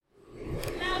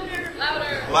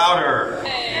Louder.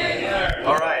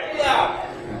 All right.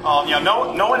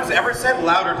 No one has ever said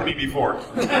louder to me before.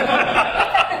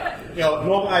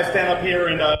 Normally I stand up here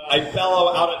and I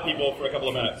bellow out at people for a couple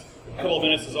of minutes. A couple of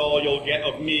minutes is all you'll get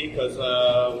of me because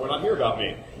we're not here about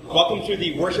me. Welcome to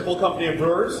the Worshipful Company of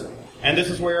Brewers, and this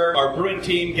is where our brewing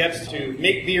team gets to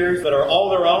make beers that are all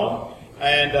their own.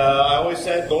 And I always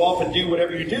said, go off and do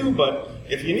whatever you do, but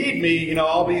if you need me,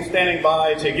 I'll be standing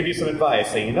by to give you some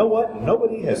advice. Saying, you know what?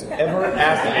 Nobody has ever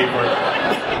asked me for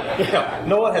it.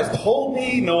 No one has told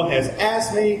me. No one has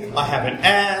asked me. I haven't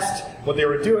asked what they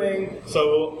were doing.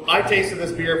 So I tasted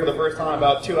this beer for the first time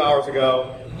about 2 hours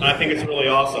ago, and I think it's really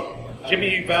awesome.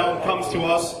 Jimmy Val comes to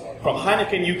us from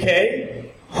Heineken, UK.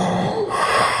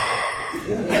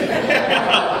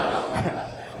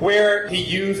 Where he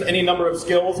used any number of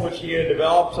skills which he had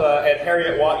developed at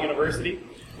Heriot-Watt University,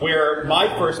 where my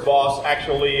first boss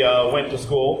actually went to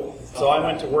school. So I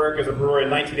went to work as a brewer in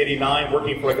 1989,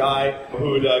 working for a guy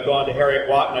who had gone to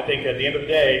Heriot-Watt, and I think at the end of the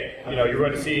day, you're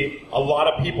going to see a lot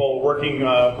of people working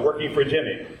for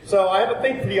Jimmy. So I had to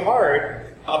think pretty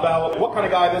hard about what kind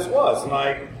of guy this was, and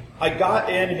I got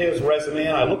in his resume,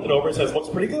 and I looked it over and says, looks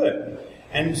pretty good.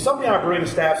 And somebody on our brewing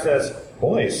staff says,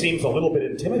 boy, it seems a little bit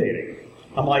intimidating.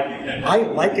 I'm like, I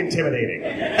like intimidating.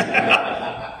 And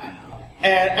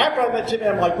after I met Jimmy,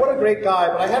 I'm like, what a great guy,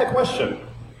 but I had a question.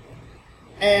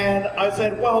 And I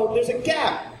said, well, there's a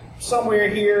gap somewhere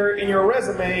here in your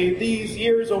resume, these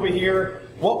years over here,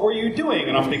 what were you doing?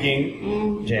 And I'm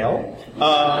thinking, jail.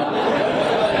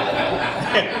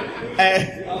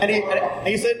 And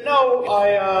he said, no,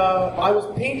 I was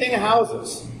painting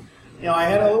houses. I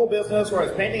had a little business where I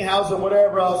was painting houses and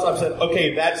whatever else. I said,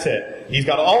 okay, that's it. He's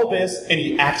got all this, and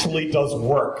he actually does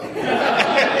work.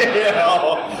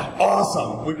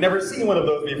 Awesome. We've never seen one of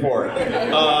those before.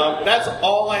 That's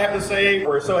all I have to say.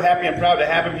 We're so happy and proud to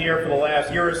have him here for the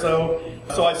last year or so.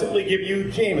 So I simply give you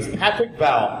James Patrick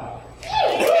Val.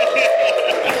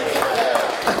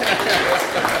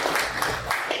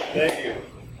 Thank you.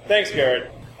 Thanks,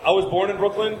 Garrett. I was born in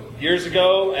Brooklyn years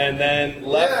ago and then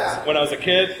left when I was a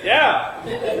kid. I left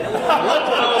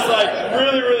when I was like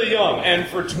really, really young. And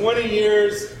for 20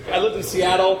 years, I lived in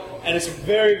Seattle, and it's a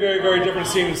very, very, very different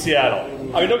scene in Seattle.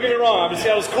 I mean, don't get me wrong,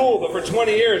 Seattle's cool, but for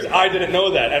 20 years, I didn't know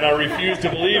that, and I refused to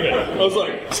believe it. I was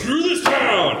like, screw this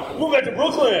town! Move back to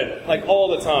Brooklyn! Like, all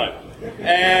the time.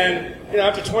 And,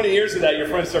 after 20 years of that, your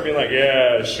friends start being like,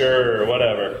 yeah, sure,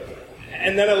 whatever.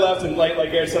 And then I left, and like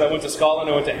Gary said, I went to Scotland,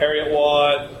 I went to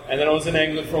Heriot-Watt, and then I was in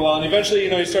England for a while, and eventually,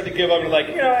 you start to give up, and you're like,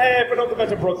 hey, if I don't go back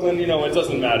to Brooklyn, it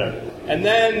doesn't matter. And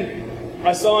then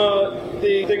I saw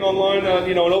the thing online,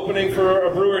 an opening for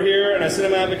a brewer here, and I sent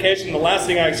him an application, and the last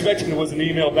thing I expected was an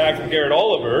email back from Garrett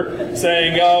Oliver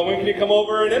saying, when can you come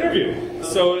over and interview?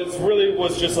 So it really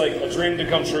was just like a dream to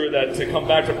come true, that to come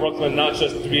back to Brooklyn, not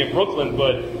just to be in Brooklyn,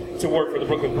 but to work for the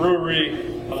Brooklyn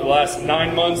Brewery. For the last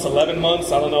 9 months, 11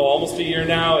 months, I don't know, almost a year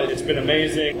now. It's been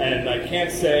amazing, and I can't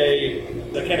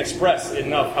express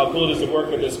enough how cool it is to work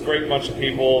with this great bunch of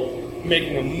people,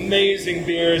 making amazing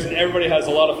beers, and everybody has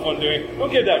a lot of fun doing.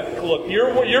 Don't give that look.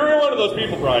 You're one of those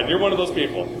people, Brian. You're one of those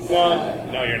people.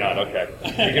 No, you're not. Okay,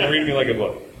 you can read me like a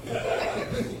book.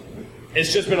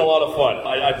 It's just been a lot of fun.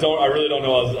 I really don't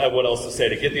know what else to say.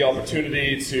 To get the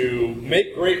opportunity to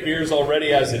make great beers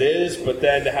already as it is, but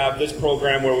then to have this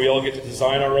program where we all get to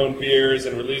design our own beers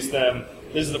and release them.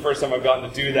 This is the first time I've gotten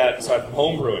to do that aside from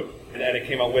homebrewing. And it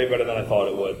came out way better than I thought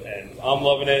it would. And I'm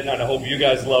loving it, and I hope you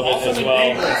guys love it as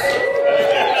well.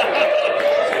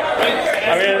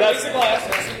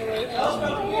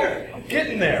 I'm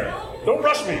getting there. Don't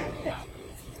rush me.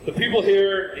 The people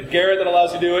here, and Garrett that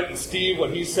allows you to do it, and Steve,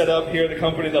 what he set up here, the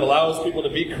company that allows people to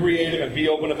be creative and be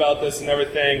open about this and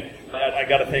everything, I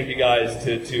got to thank you guys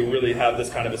to really have this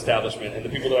kind of establishment. And the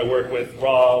people that I work with,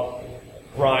 Rob,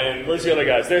 Brian, where's the other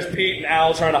guys? There's Pete and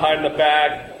Al trying to hide in the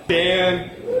back,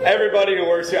 Dan, everybody who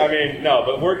works here.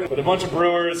 But working with a bunch of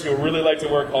brewers who really like to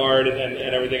work hard and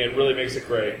everything, it really makes it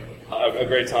a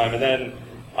great time. And then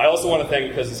I also want to thank,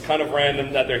 because it's kind of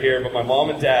random that they're here, but my mom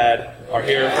and dad are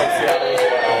here from Seattle as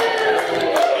well.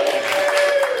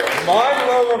 My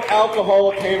love of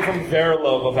alcohol came from their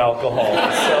love of alcohol.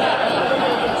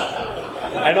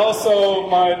 And also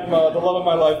the love of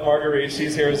my life, Marguerite,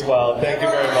 she's here as well. Thank you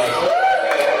very much.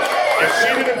 If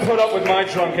she didn't put up with my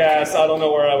drunk ass, I don't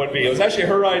know where I would be. It was actually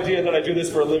her idea that I do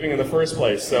this for a living in the first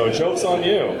place, so joke's on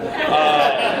you.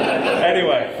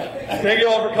 Anyway, thank you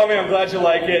all for coming. I'm glad you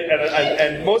like it.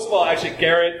 And most of all, actually,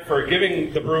 Garrett, for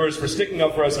giving the brewers, for sticking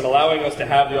up for us and allowing us to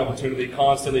have the opportunity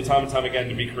constantly, time and time again,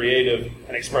 to be creative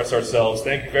and express ourselves.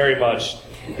 Thank you very much.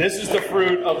 This is the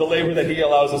fruit of the labor that he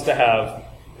allows us to have.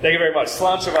 Thank you very much.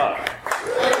 Slam Shabbat.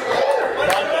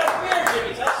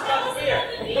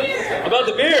 About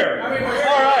the beer. All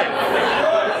right.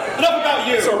 Enough about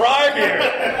you. It's a rye beer.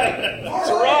 It's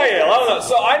a rye ale. I don't know.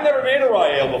 So I never made a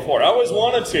rye ale before. I always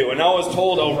wanted to, and I was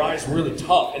told, oh, rye's really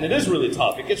tough, and it is really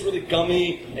tough. It gets really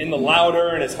gummy in the lauter,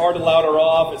 and it's hard to lauter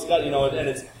off. It's got,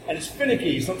 and it's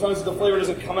finicky. Sometimes the flavor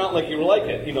doesn't come out like you like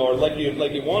it, or like you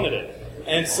wanted it.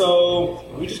 And so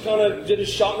we just kind of did a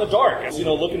shot in the dark,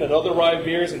 looking at other rye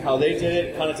beers and how they did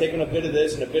it, kind of taking a bit of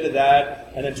this and a bit of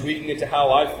that, and then tweaking it to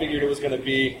how I figured it was going to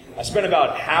be. I spent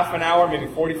about half an hour, maybe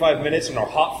 45 minutes in our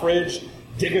hot fridge,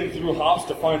 digging through hops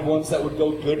to find ones that would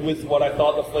go good with what I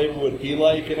thought the flavor would be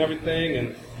like and everything,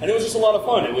 and it was just a lot of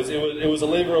fun. It was a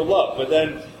labor of love. But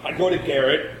then I'd go to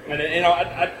Garrett, and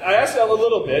I asked him a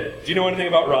little bit, do you know anything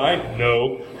about rye?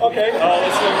 No. Okay,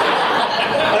 let's go.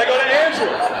 And I go to Andrew.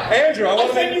 Andrew, I want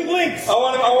to make you links. I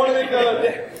want to make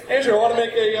Andrew, I want to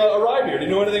make a rye beer. Do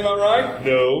you know anything about rye?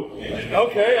 No.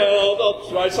 Okay, I'll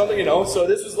try something. So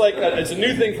this is it's a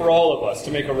new thing for all of us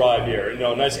to make a rye beer.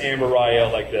 A nice amber rye ale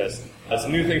like this. That's a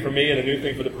new thing for me and a new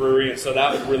thing for the brewery, and so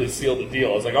that would really seal the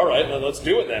deal. I was like, all right, let's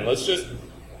do it then. Let's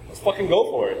fucking go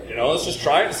for it. Let's just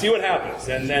try it and see what happens.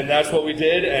 And that's what we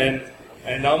did,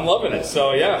 and I'm loving it.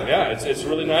 So yeah, it's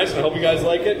really nice, and I hope you guys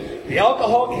like it. The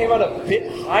alcohol came out a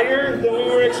bit higher than we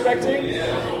were expecting,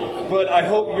 but I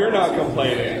hope you're not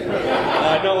complaining.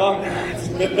 I know I'm not.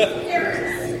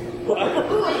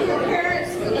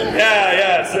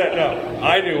 No.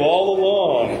 I knew all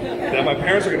along that my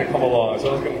parents were going to come along, so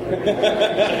I was going to...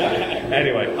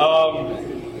 Anyway,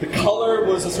 the color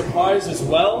was a surprise as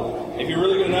well. If you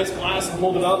really get a nice glass and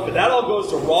hold it up, but that all goes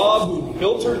to Rob, who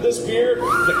filtered this beer.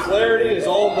 The clarity is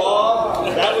all Rob.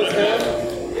 That was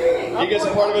him. He gets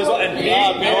a part of it as well. And Pete,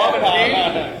 Rob and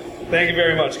Pete. Thank you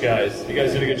very much, guys. You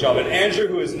guys did a good job. And Andrew,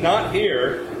 who is not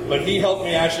here, but he helped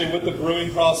me actually with the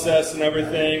brewing process and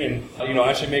everything, and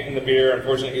actually making the beer.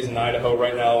 Unfortunately, he's in Idaho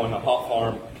right now on a hop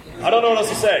farm. I don't know what else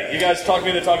to say. You guys talked me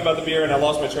into talking about the beer, and I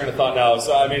lost my train of thought now.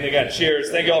 So, again, cheers.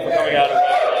 Thank you all for coming out.